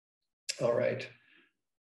All right.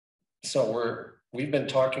 So we've been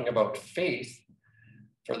talking about faith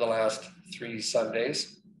for the last 3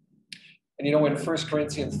 Sundays. And you know, in 1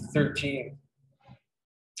 Corinthians 13,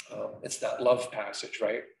 it's that love passage,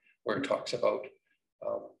 right? Where it talks about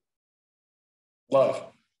love.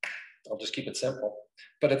 I'll just keep it simple.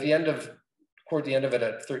 But toward the end of it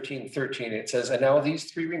at 13:13, it says, and now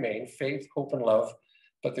these three remain, faith, hope, and love,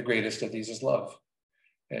 but the greatest of these is love.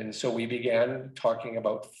 And so we began talking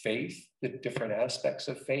about faith, the different aspects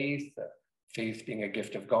of faith, faith being a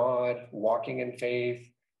gift of God, walking in faith,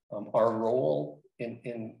 our role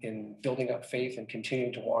in building up faith and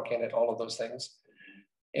continuing to walk in it, all of those things.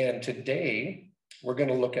 And today we're going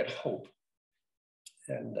to look at hope.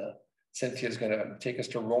 And Cynthia is going to take us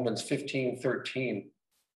to Romans 15:13.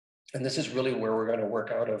 And this is really where we're going to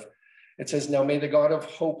work out of. It says, now may the God of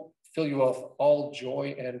hope fill you with all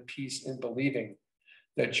joy and peace in believing,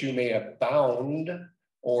 that you may abound,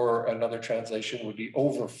 or another translation would be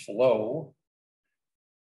overflow,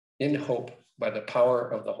 in hope by the power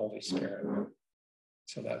of the Holy Spirit.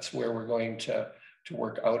 So that's where we're going to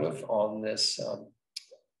work out of on this,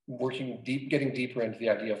 getting deeper into the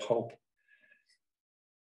idea of hope.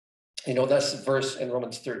 You know, this verse in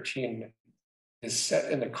Romans 13 is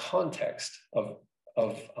set in the context of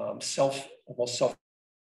self-denial,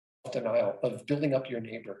 of building up your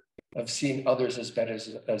neighbor, of seeing others as better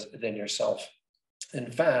than yourself.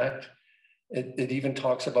 In fact, it even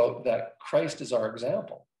talks about that Christ is our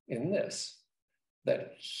example in this,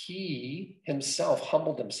 that he himself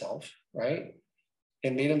humbled himself, right?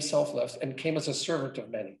 And made himself less and came as a servant of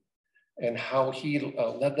many, and how he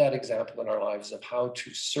led that example in our lives of how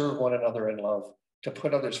to serve one another in love, to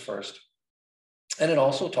put others first. And it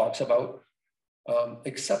also talks about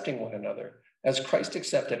accepting one another. As Christ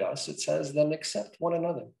accepted us, it says, then accept one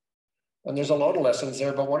another. And there's a lot of lessons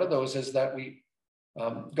there, but one of those is that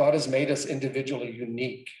God has made us individually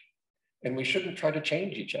unique, and we shouldn't try to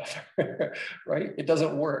change each other, right? It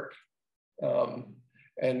doesn't work.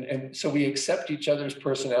 And so we accept each other's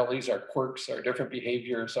personalities, our quirks, our different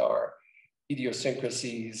behaviors, our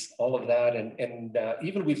idiosyncrasies, all of that. And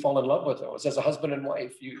even we fall in love with those as a husband and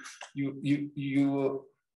wife.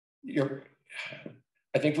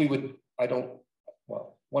 I think we would,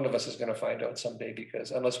 one of us is going to find out someday,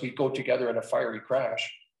 because unless we go together in a fiery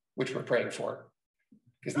crash, which we're praying for,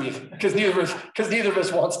 because neither of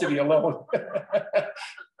us wants to be alone.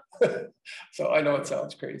 So I know it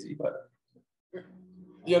sounds crazy, but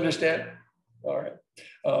you understand? All right.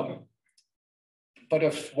 But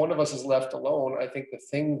if one of us is left alone, I think the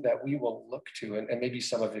thing that we will look to, and maybe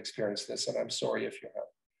some have experienced this, and I'm sorry if you have,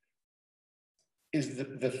 is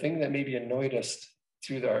the thing that maybe annoyed us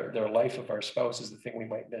through their life of our spouse is the thing we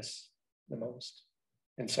might miss the most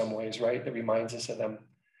in some ways, right? That reminds us of them.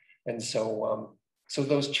 And so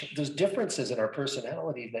those differences in our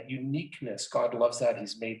personality, that uniqueness, God loves that.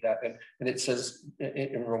 He's made that. And it says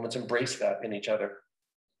in Romans, embrace that in each other.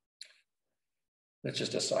 That's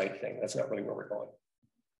just a side thing. That's not really where we're going.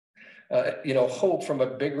 Hope from a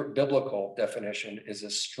bigger biblical definition is a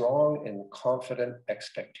strong and confident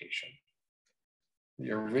expectation.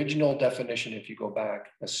 The original definition, if you go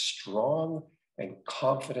back, a strong and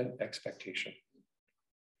confident expectation.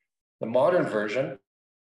 The modern version,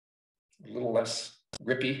 a little less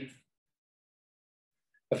grippy,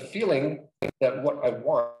 a feeling that what I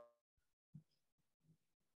want,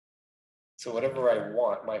 so whatever I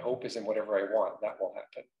want, my hope is in whatever I want, that will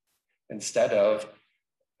happen. Instead of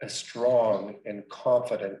a strong and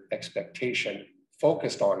confident expectation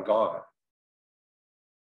focused on God,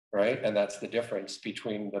 right? And that's the difference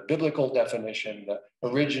between the biblical definition, the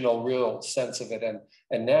original real sense of it,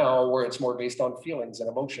 and now where it's more based on feelings and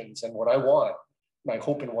emotions and what I want, my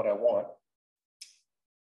hope in what I want.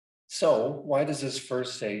 So why does this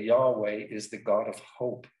verse say Yahweh is the God of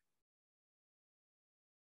hope?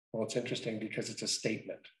 Well, it's interesting because it's a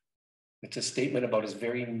statement. It's a statement about his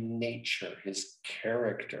very nature, his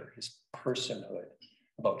character, his personhood,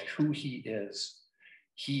 about who he is.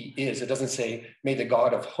 He is. It doesn't say, may the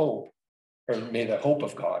God of hope, or may the hope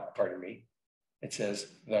of God, pardon me. It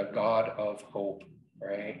says, the God of hope,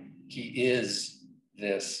 right? He is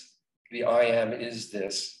this. The I am is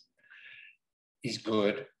this. He's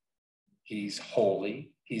good. He's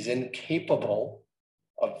holy. He's incapable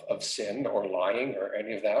of sin or lying or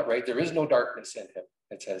any of that, right? There is no darkness in him.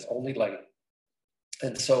 It says only light.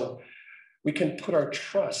 And so we can put our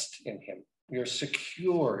trust in him. We are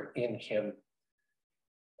secure in him.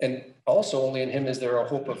 And also only in him is there a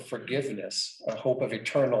hope of forgiveness, a hope of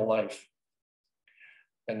eternal life.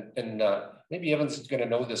 And maybe Evans is going to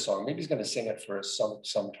know this song. Maybe he's going to sing it for us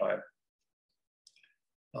sometime.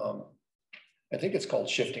 I think it's called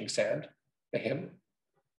Shifting Sand, a hymn.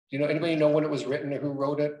 Do you know, anybody know when it was written or who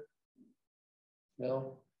wrote it?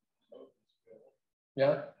 No?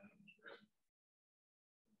 Yeah?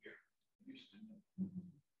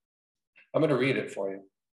 I'm going to read it for you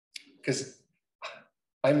because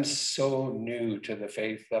I'm so new to the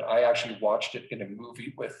faith that I actually watched it in a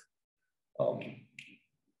movie with,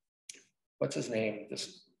 what's his name?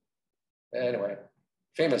 Anyway,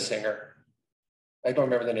 famous singer. I don't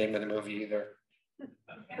remember the name of the movie either.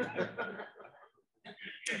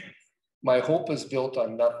 My hope is built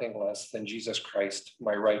on nothing less than Jesus Christ,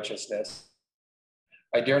 my righteousness.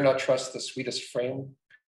 I dare not trust the sweetest frame,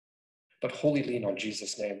 but wholly lean on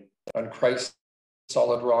Jesus' name. On Christ's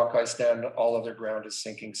solid rock I stand, all other ground is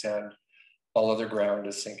sinking sand. All other ground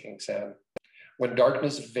is sinking sand. When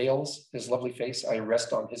darkness veils his lovely face, I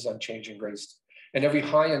rest on his unchanging grace. And every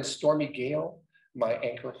high and stormy gale, my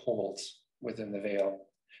anchor holds within the veil.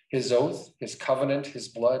 His oath, his covenant, his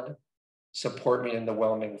blood, support me in the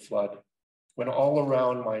whelming flood. When all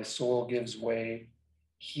around my soul gives way,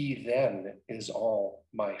 he then is all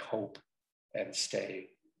my hope and stay.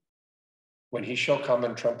 When he shall come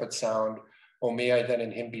and trumpet sound, oh, may I then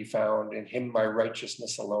in him be found, in him my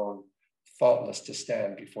righteousness alone, faultless to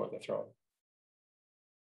stand before the throne.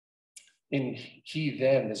 In he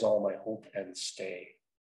then is all my hope and stay.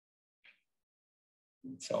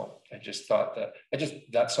 So I just thought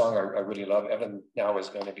that song I really love. Evan now is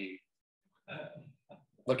going to be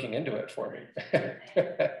looking into it for me.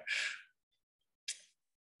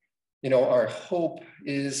 You know, our hope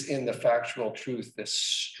is in the factual truth, this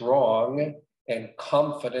strong and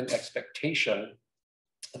confident expectation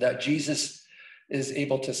that Jesus is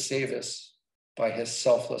able to save us by his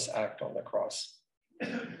selfless act on the cross.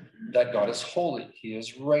 That God is holy, he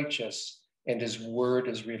is righteous, and his word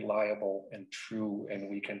is reliable and true, and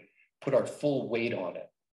we can put our full weight on it,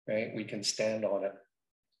 right? We can stand on it.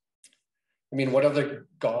 I mean, what other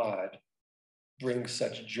God brings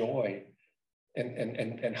such joy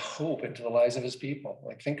and hope into the lives of his people?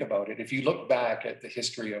 Like, think about it. If you look back at the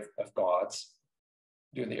history of gods,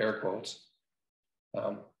 doing the air quotes,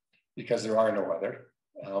 because there are no other,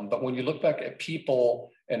 but when you look back at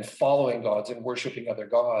people and following gods and worshiping other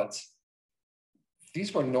gods,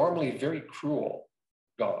 these were normally very cruel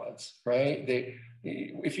gods, right?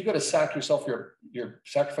 If you go to sacrifice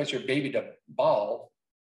your baby to Pohl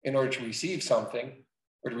in order to receive something,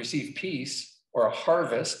 or to receive peace or a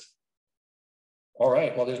harvest, all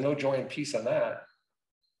right, well, there's no joy and peace in that.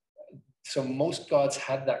 So most gods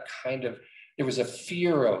had that kind of, there was a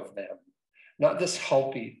fear of them, not this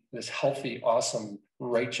healthy, awesome,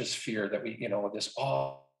 righteous fear that we, this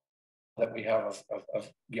awe that we have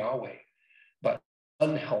of Yahweh, but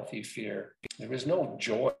unhealthy fear. There was no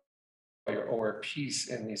joy or peace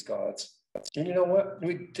in these gods. And you know what?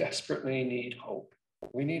 We desperately need hope.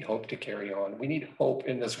 We need hope to carry on. We need hope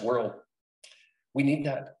in this world. We need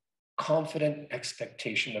that confident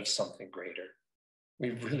expectation of something greater. We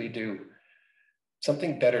really do.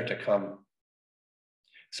 Something better to come.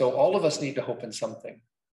 So all of us need to hope in something.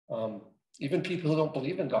 Even people who don't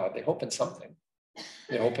believe in God, they hope in something.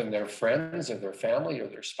 They hope in their friends or their family or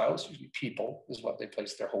their spouse. Usually people is what they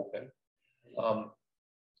place their hope in.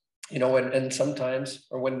 And sometimes,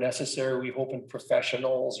 or when necessary, we hope in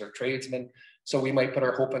professionals or tradesmen. So we might put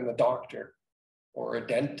our hope in the doctor or a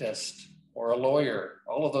dentist or a lawyer.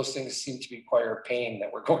 All of those things seem to require pain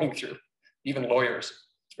that we're going through. Even lawyers,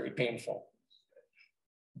 it's very painful.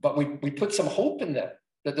 But we put some hope in them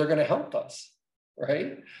that they're going to help us,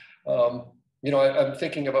 right? I'm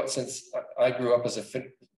thinking about, since I grew up as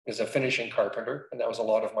a finishing carpenter, and that was a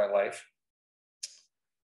lot of my life.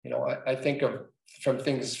 I think of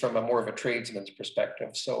things from a more of a tradesman's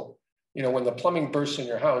perspective. So, when the plumbing bursts in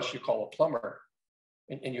your house, you call a plumber,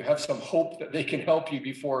 and you have some hope that they can help you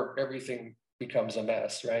before everything becomes a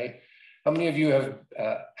mess, right? How many of you have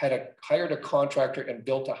hired a contractor and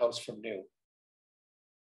built a house from new?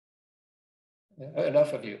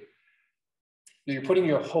 Enough of you. You're putting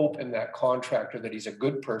your hope in that contractor, that he's a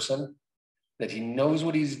good person, that he knows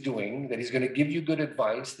what he's doing, that he's going to give you good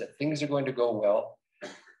advice, that things are going to go well.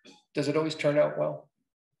 Does it always turn out well?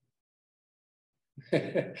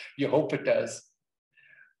 You hope it does,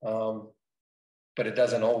 but it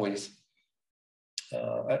doesn't always.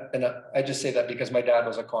 I just say that because my dad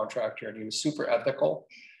was a contractor, and he was super ethical,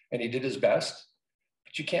 and he did his best.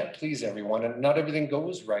 But you can't please everyone, and not everything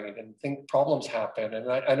goes right, and problems happen. And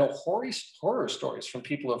I know horror stories from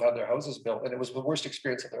people who have had their houses built, and it was the worst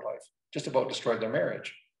experience of their life, just about destroyed their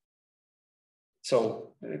marriage.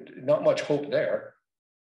 So not much hope there.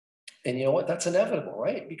 And you know what? That's inevitable,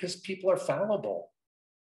 right? Because people are fallible.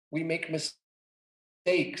 We make mistakes.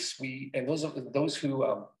 mistakes, and those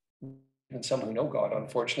who, and some who know God,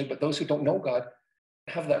 unfortunately, but those who don't know God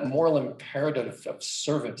have that moral imperative of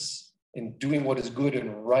service in doing what is good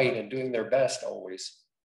and right and doing their best always.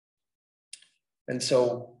 And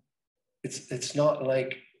so it's not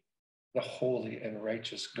like the holy and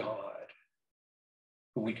righteous God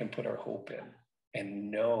who we can put our hope in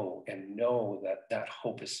and know that that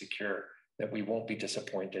hope is secure, that we won't be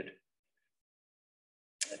disappointed.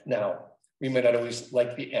 Now, we may not always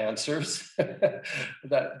like the answers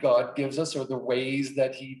that God gives us or the ways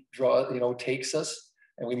that he takes us,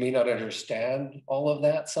 and we may not understand all of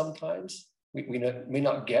that sometimes. We may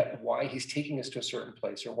not get why he's taking us to a certain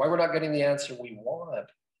place or why we're not getting the answer we want,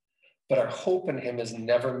 but our hope in him is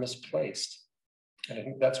never misplaced. And I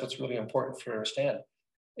think that's what's really important to understand.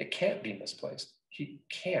 It can't be misplaced. He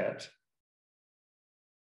can't,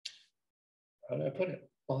 how do I put it?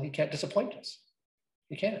 Well, he can't disappoint us.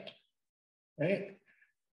 He can't, right?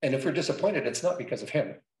 And if we're disappointed, it's not because of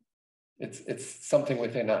him. It's something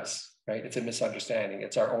within us, right? It's a misunderstanding.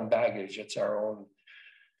 It's our own baggage. It's our own.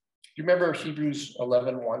 You remember Hebrews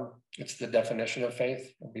 11:1? It's the definition of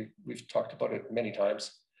faith. We've talked about it many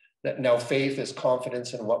times. That now faith is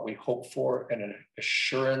confidence in what we hope for and an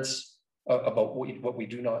assurance about what we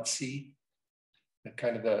do not see.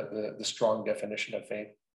 Kind of the strong definition of faith.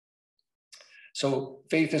 So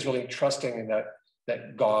faith is really trusting in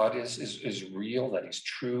that God is real, that he's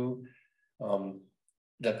true,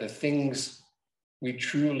 that the things we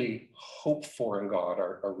truly hope for in God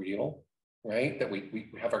are real, right? That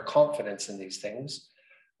we have our confidence in these things,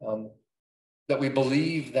 that we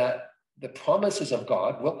believe that the promises of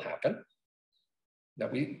God will happen,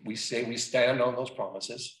 that we say we stand on those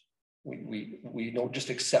promises. We don't just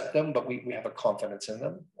accept them, but we have a confidence in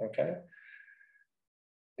them, okay?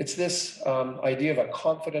 It's this idea of a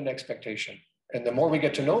confident expectation. And the more we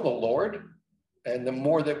get to know the Lord, and the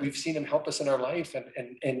more that we've seen him help us in our life,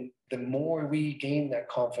 and the more we gain that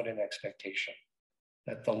confident expectation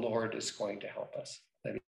that the Lord is going to help us,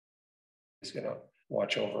 that he's going to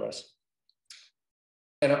watch over us.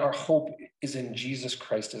 And our hope is in Jesus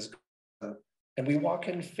Christ as God. And we walk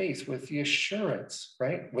in faith with the assurance,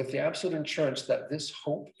 right? With the absolute assurance that this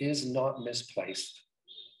hope is not misplaced.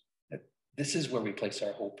 That this is where we place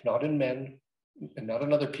our hope, not in men, and not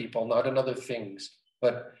in other people, not in other things,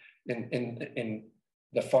 but in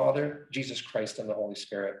the Father, Jesus Christ, and the Holy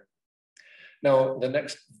Spirit. Now, the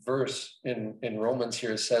next verse in Romans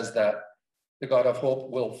here says that the God of hope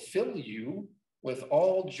will fill you with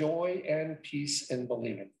all joy and peace in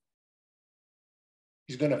believing.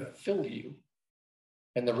 He's going to fill you.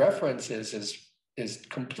 And the reference is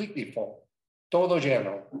completely full. Todo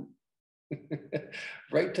lleno.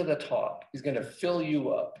 Right to the top. He's going to fill you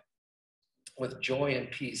up with joy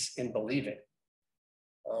and peace in believing.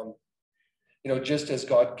 Just as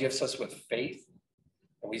God gifts us with faith,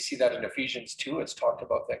 and we see that in Ephesians 2, it's talked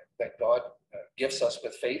about that God gifts us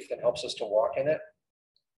with faith and helps us to walk in it.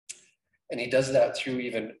 And he does that through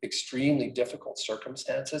even extremely difficult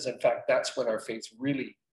circumstances. In fact, that's when our faith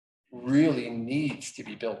really, really needs to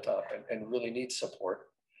be built up and really needs support.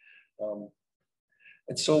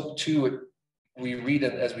 And so too, we read,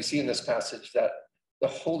 as we see in this passage, that the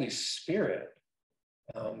Holy Spirit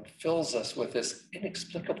fills us with this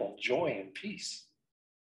inexplicable joy and peace.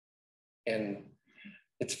 And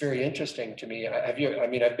it's very interesting to me. I've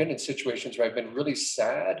been in situations where I've been really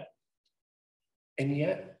sad, and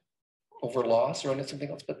yet over loss or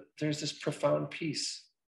something else, but there's this profound peace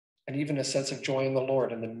and even a sense of joy in the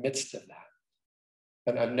Lord in the midst of that.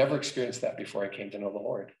 And I've never experienced that before I came to know the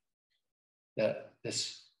Lord. That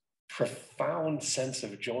this profound sense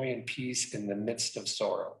of joy and peace in the midst of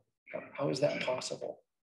sorrow. How is that possible?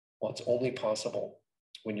 Well, it's only possible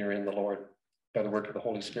when you're in the Lord by the work of the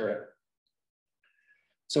Holy Spirit.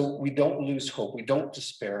 So we don't lose hope. We don't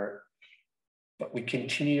despair, but we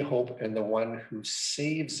continue to hope in the one who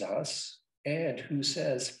saves us and who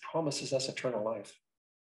promises us eternal life.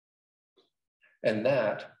 And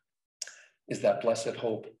that is that blessed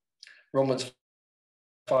hope. Romans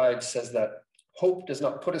 5 says that hope does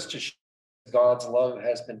not put us to shame. God's love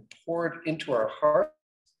has been poured into our heart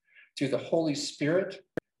through the Holy Spirit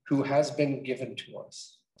who has been given to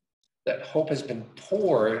us. That hope has been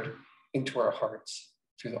poured into our hearts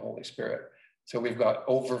through the Holy Spirit. So we've got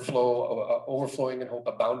overflowing in hope,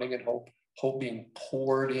 abounding in hope, hope being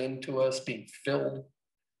poured into us, being filled.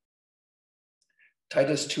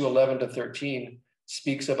 Titus 2:11-13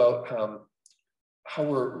 speaks about how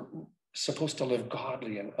we're supposed to live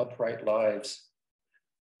godly and upright lives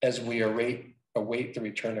as we await the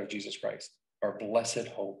return of Jesus Christ, our blessed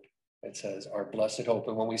hope. It says our blessed hope.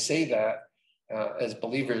 And when we say that, as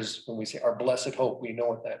believers, when we say our blessed hope, we know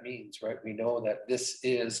what that means, right? We know that this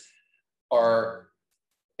is our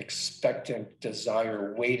expectant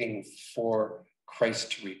desire, waiting for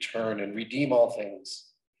Christ to return and redeem all things.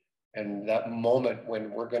 And that moment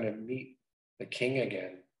when we're going to meet the King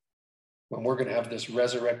again, when we're going to have this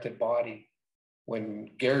resurrected body,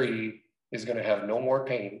 when Gary is going to have no more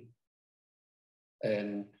pain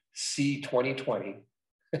and see 2020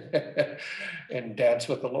 and dance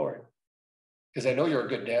with the Lord. Because I know you're a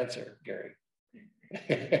good dancer, Gary.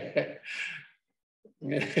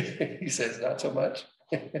 He says, not so much.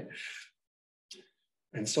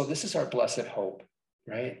 And so this is our blessed hope,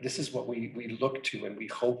 right? This is what we look to and we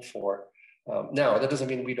hope for. Now, that doesn't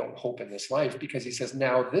mean we don't hope in this life, because he says,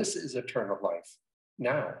 now this is eternal life.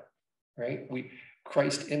 Now, right?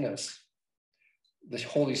 Christ in us, the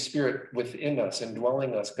Holy Spirit within us,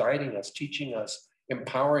 indwelling us, guiding us, teaching us,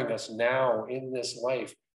 empowering us now in this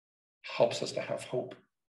life, helps us to have hope,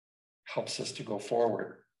 helps us to go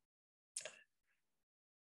forward.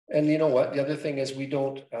 And you know what? The other thing is we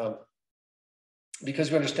don't, because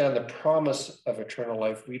we understand the promise of eternal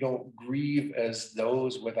life, we don't grieve as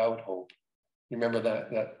those without hope. You remember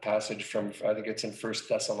that passage from, I think it's in 1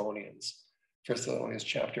 Thessalonians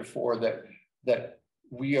chapter 4, that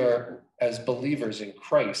we are, as believers in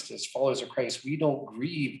Christ, as followers of Christ, we don't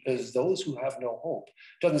grieve as those who have no hope.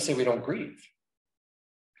 It doesn't say we don't grieve.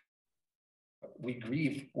 We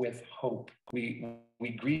grieve with hope. We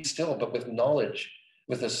grieve still, but with knowledge,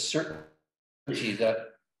 with a certainty that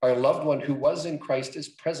our loved one who was in Christ is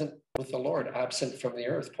present with the Lord, absent from the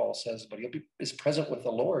earth, Paul says, but is present with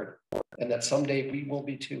the Lord, and that someday we will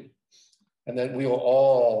be too. And then we will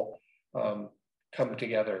all come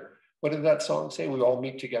together. What did that song say? We all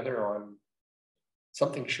meet together on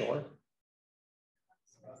something shore.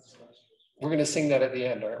 We're going to sing that at the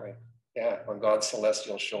end, aren't we? Yeah, on God's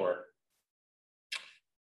celestial shore.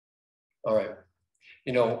 All right.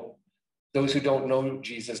 You know, those who don't know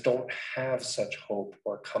Jesus don't have such hope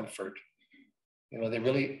or comfort. You know, they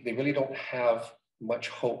really don't have much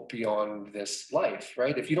hope beyond this life,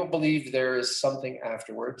 right? If you don't believe there is something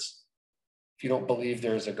afterwards, if you don't believe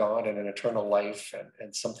there is a God and an eternal life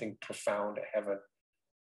and something profound at heaven,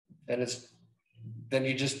 then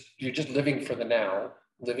you're just living for the now,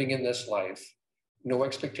 living in this life, no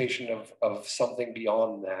expectation of something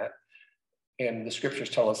beyond that. And the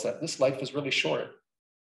scriptures tell us that this life is really short,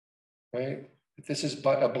 right? This is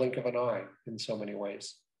but a blink of an eye in so many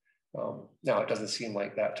ways. Now, it doesn't seem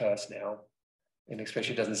like that to us now. And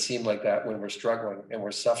especially it doesn't seem like that when we're struggling and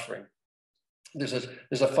we're suffering. There's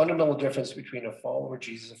a fundamental difference between a follower of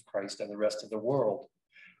Jesus of Christ and the rest of the world.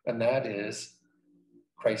 And that is,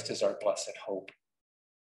 Christ is our blessed hope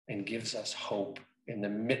and gives us hope in the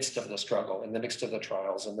midst of the struggle, in the midst of the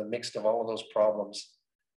trials, in the midst of all of those problems.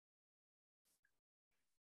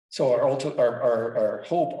 So our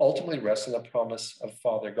hope ultimately rests in the promise of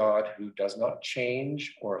Father God, who does not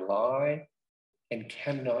change or lie and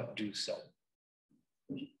cannot do so.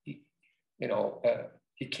 He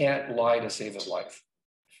can't lie to save his life.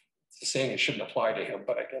 It's a saying it shouldn't apply to him,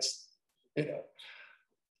 but I guess,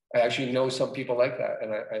 I actually know some people like that,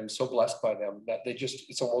 and I'm so blessed by them that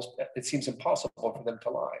it seems impossible for them to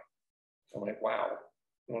lie. I'm like, wow,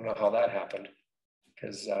 I don't know how that happened,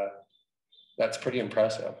 because that's pretty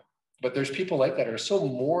impressive. But there's people like that who are so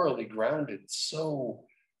morally grounded, so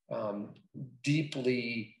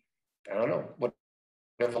deeply, I don't know,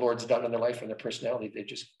 whatever the Lord's done in their life and their personality, they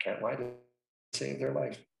just can't lie to save their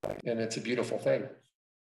life. And it's a beautiful thing,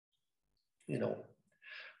 All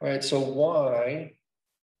right, so why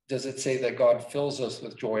does it say that God fills us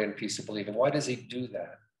with joy and peace of believing? Why does he do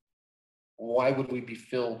that? Why would we be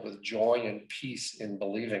filled with joy and peace in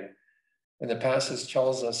believing? And the passage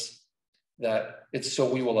tells us that it's so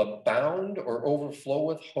we will abound or overflow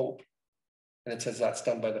with hope. And it says that's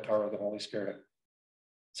done by the power of the Holy Spirit.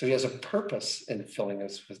 So he has a purpose in filling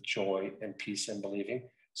us with joy and peace and believing,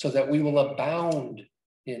 so that we will abound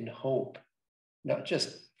in hope, not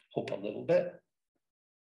just hope a little bit,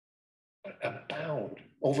 but abound,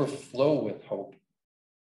 overflow with hope.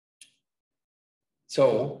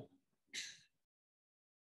 So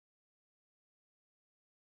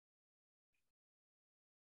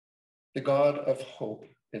the God of hope,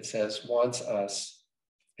 it says, wants us,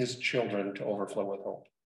 his children, to overflow with hope.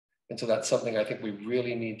 And so that's something I think we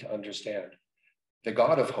really need to understand. The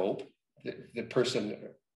God of hope, the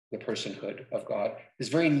personhood of God, his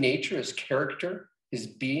very nature, his character, his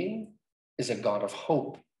being is a God of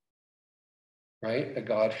hope, right? A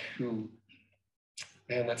God who,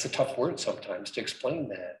 man, that's a tough word sometimes to explain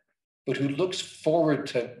that, but who looks forward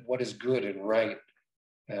to what is good and right,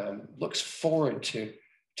 looks forward to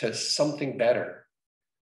to something better.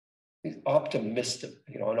 He's optimistic,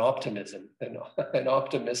 an optimism and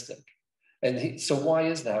optimistic. And so why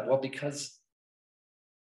is that? Well, because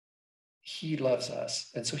he loves us.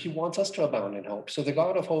 And so he wants us to abound in hope. So the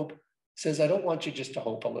God of hope says, I don't want you just to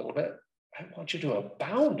hope a little bit. I want you to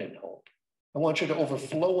abound in hope. I want you to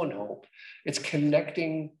overflow in hope. It's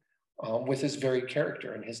connecting with his very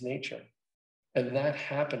character and his nature. And that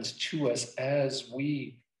happens to us as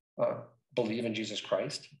we believe in Jesus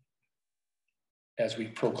Christ, as we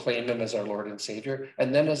proclaim him as our Lord and Savior.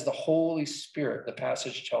 And then as the Holy Spirit, the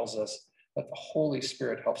passage tells us that the Holy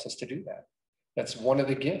Spirit helps us to do that. That's one of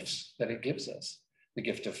the gifts that it gives us, the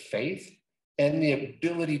gift of faith and the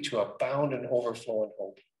ability to abound and overflow in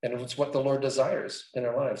hope. And it's what the Lord desires in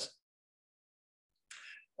our lives.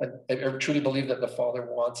 I truly believe that the Father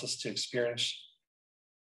wants us to experience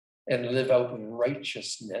and live out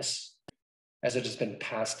righteousness as it has been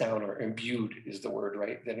passed down, or imbued is the word,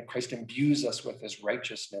 right? That Christ imbues us with his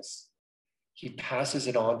righteousness. He passes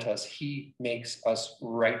it on to us. He makes us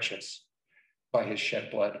righteous by his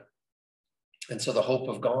shed blood. And so the hope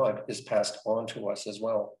of God is passed on to us as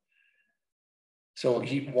well. So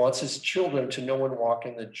he wants his children to know and walk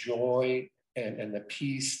in the joy and the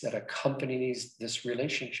peace that accompanies this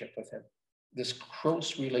relationship with him, this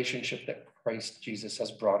close relationship that Christ Jesus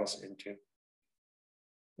has brought us into.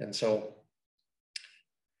 And so,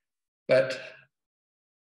 but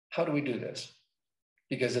how do we do this?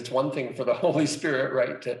 Because it's one thing for the Holy Spirit,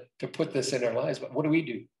 right, to put this in our lives, but what do we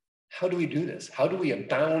do? How do we do this? How do we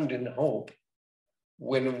abound in hope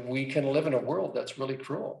when we can live in a world that's really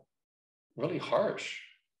cruel, really harsh,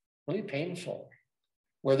 really painful,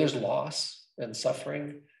 where there's loss and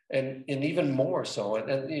suffering, and even more so?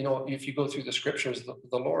 And if you go through the scriptures,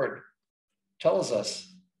 the Lord tells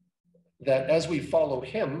us that as we follow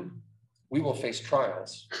him, we will face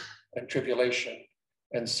trials and tribulation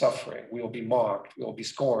and suffering. We will be mocked, we will be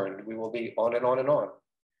scorned, we will be on and on and on,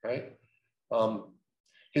 right?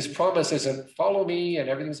 His promise isn't follow me and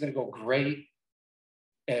everything's going to go great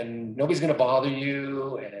and nobody's going to bother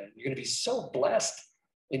you and you're going to be so blessed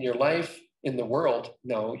in your life in the world.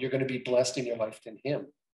 No, you're going to be blessed in your life in him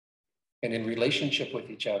and in relationship with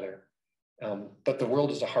each other. But the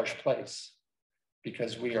world is a harsh place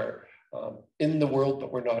because we are in the world,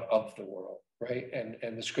 but we're not of the world, right?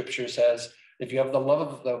 And the scripture says, if you have the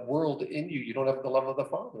love of the world in you, you don't have the love of the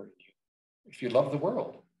Father in you, if you love the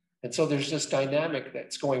world. And so there's this dynamic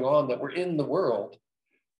that's going on, that we're in the world,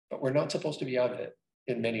 but we're not supposed to be of it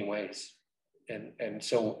in many ways. And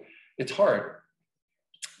so it's hard,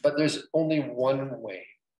 but there's only one way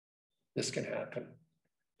this can happen,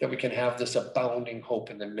 that we can have this abounding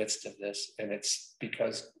hope in the midst of this, and it's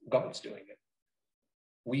because God's doing it.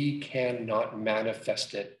 We cannot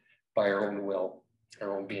manifest it by our own will,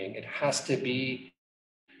 our own being. It has to be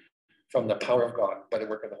from the power of God, by the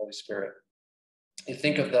work of the Holy Spirit. You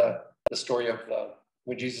think of the story of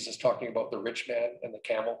when Jesus is talking about the rich man and the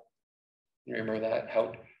camel. You remember that?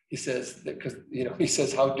 How he says that, because he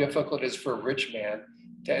says how difficult it is for a rich man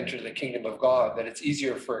to enter the kingdom of God, that it's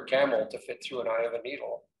easier for a camel to fit through an eye of a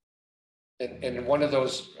needle. And one of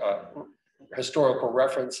those historical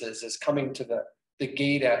references is coming to the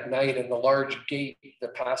gate at night, and the large gate, the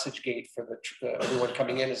passage gate for everyone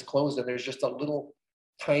coming in is closed, and there's just a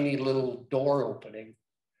tiny little door opening.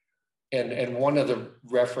 And one of the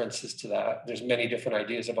references to that, there's many different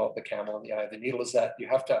ideas about the camel and the eye of the needle, is that you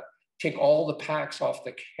have to take all the packs off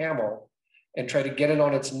the camel and try to get it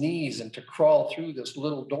on its knees and to crawl through this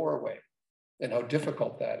little doorway, and how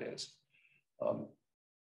difficult that is.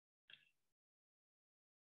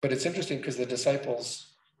 But it's interesting because the disciples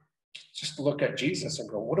just look at Jesus and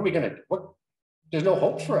go, what are we going to do? There's no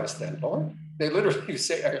hope for us then, Lord. They literally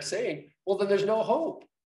are saying, well, then there's no hope.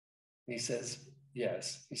 And he says,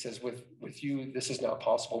 yes. He says, with you, this is not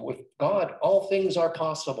possible. With God, all things are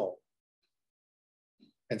possible.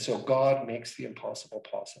 And so God makes the impossible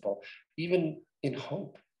possible, even in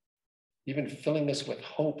hope, even filling us with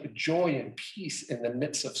hope, joy, and peace in the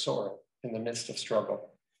midst of sorrow, in the midst of struggle.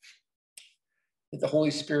 The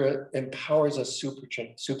Holy Spirit empowers us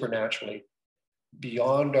supernaturally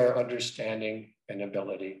beyond our understanding and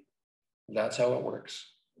ability. That's how it works.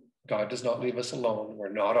 God does not leave us alone.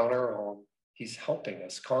 We're not on our own. He's helping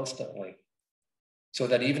us constantly, so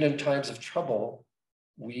that even in times of trouble,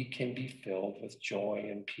 we can be filled with joy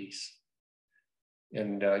and peace.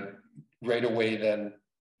 And right away then,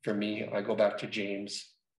 for me, I go back to James,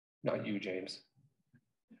 not you, James.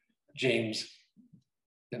 James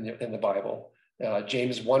in the Bible.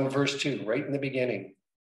 James 1 verse 2, right in the beginning,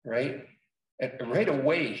 right? And right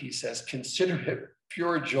away he says, consider it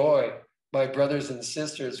pure joy, my brothers and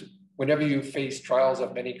sisters, whenever you face trials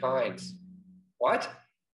of many kinds. What?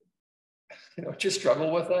 Just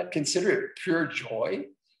struggle with that. Consider it pure joy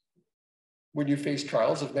when you face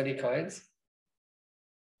trials of many kinds.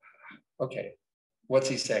 Okay, what's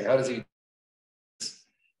he saying? How does he?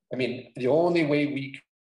 I mean, the only way we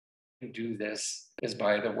can do this is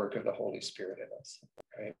by the work of the Holy Spirit in us,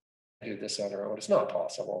 right? Do this on our own. It's not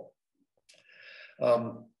possible.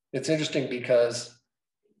 It's interesting because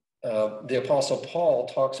the Apostle Paul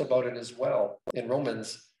talks about it as well in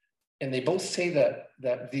Romans, and they both say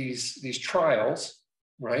that these trials,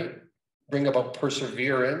 right, bring about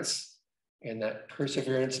perseverance, and that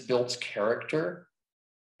perseverance builds character,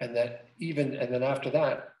 and then after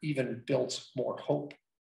that, even builds more hope.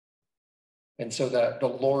 And so that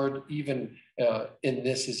the Lord, even in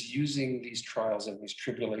this, is using these trials and these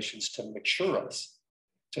tribulations to mature us,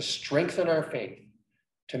 to strengthen our faith,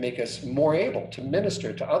 to make us more able to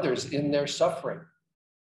minister to others in their suffering,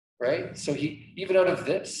 right? So even out of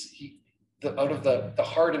this, out of the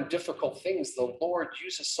hard and difficult things, the Lord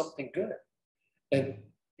uses something good and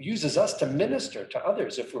uses us to minister to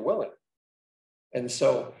others if we're willing. And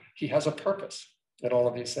so he has a purpose in all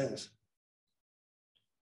of these things.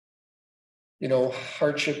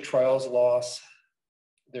 Hardship, trials, loss,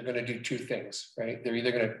 they're going to do two things, right? They're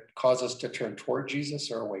either going to cause us to turn toward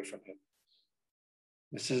Jesus or away from him.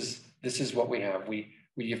 This is what we have. We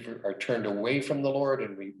are turned away from the Lord,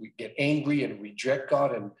 and we get angry and reject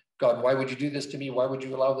God. And God, why would you do this to me? Why would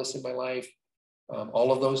you allow this in my life?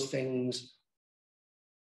 All of those things.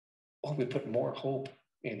 Oh, we put more hope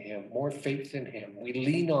in him, more faith in him. We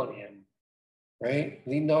lean on him, right?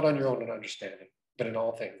 Lean not on your own understanding, but in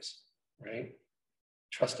all things, right?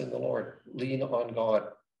 Trust in the Lord, lean on God.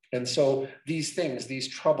 And so these things, these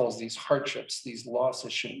troubles, these hardships, these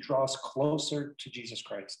losses should draw us closer to Jesus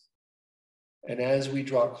Christ. And as we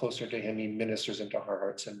draw closer to him, he ministers into our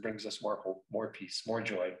hearts and brings us more hope, more peace, more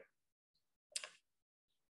joy.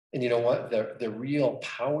 And you know what? The real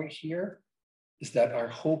power here is that our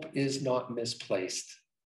hope is not misplaced.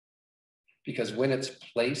 Because when it's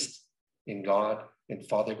placed in God, in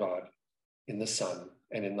Father God, in the Son,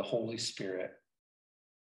 and in the Holy Spirit,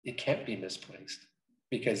 it can't be misplaced,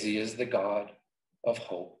 because he is the God of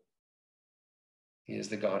hope. He is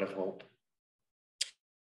the God of hope. He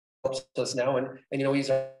helps us now, and he's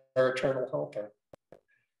our eternal helper.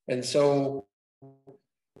 And so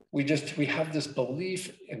we have this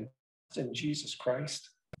belief in Jesus Christ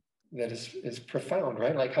that is profound,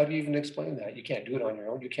 right? Like, how do you even explain that? You can't do it on your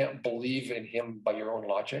own. You can't believe in him by your own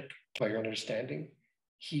logic, by your understanding.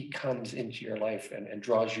 He comes into your life and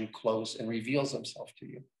draws you close and reveals himself to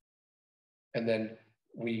you. And then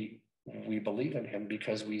we believe in him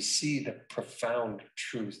because we see the profound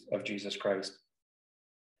truth of Jesus Christ.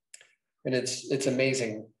 And it's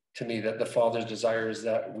amazing to me that the Father's desire is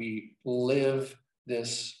that we live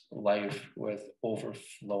this life with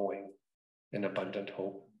overflowing and abundant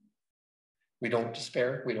hope. We don't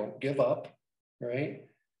despair, we don't give up, right?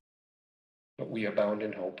 But we abound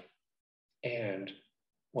in hope. And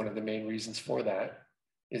one of the main reasons for that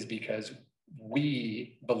is because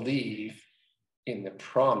we believe in the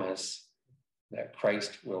promise that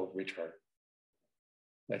Christ will return,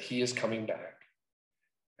 that he is coming back,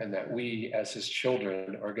 and that we as his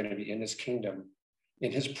children are going to be in his kingdom,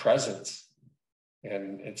 in his presence.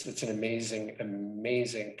 And it's an amazing,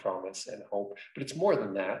 amazing promise and hope. But it's more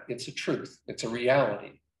than that. It's a truth. It's a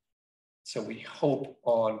reality. So we hope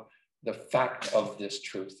on the fact of this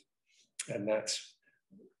truth. And that's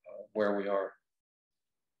where we are.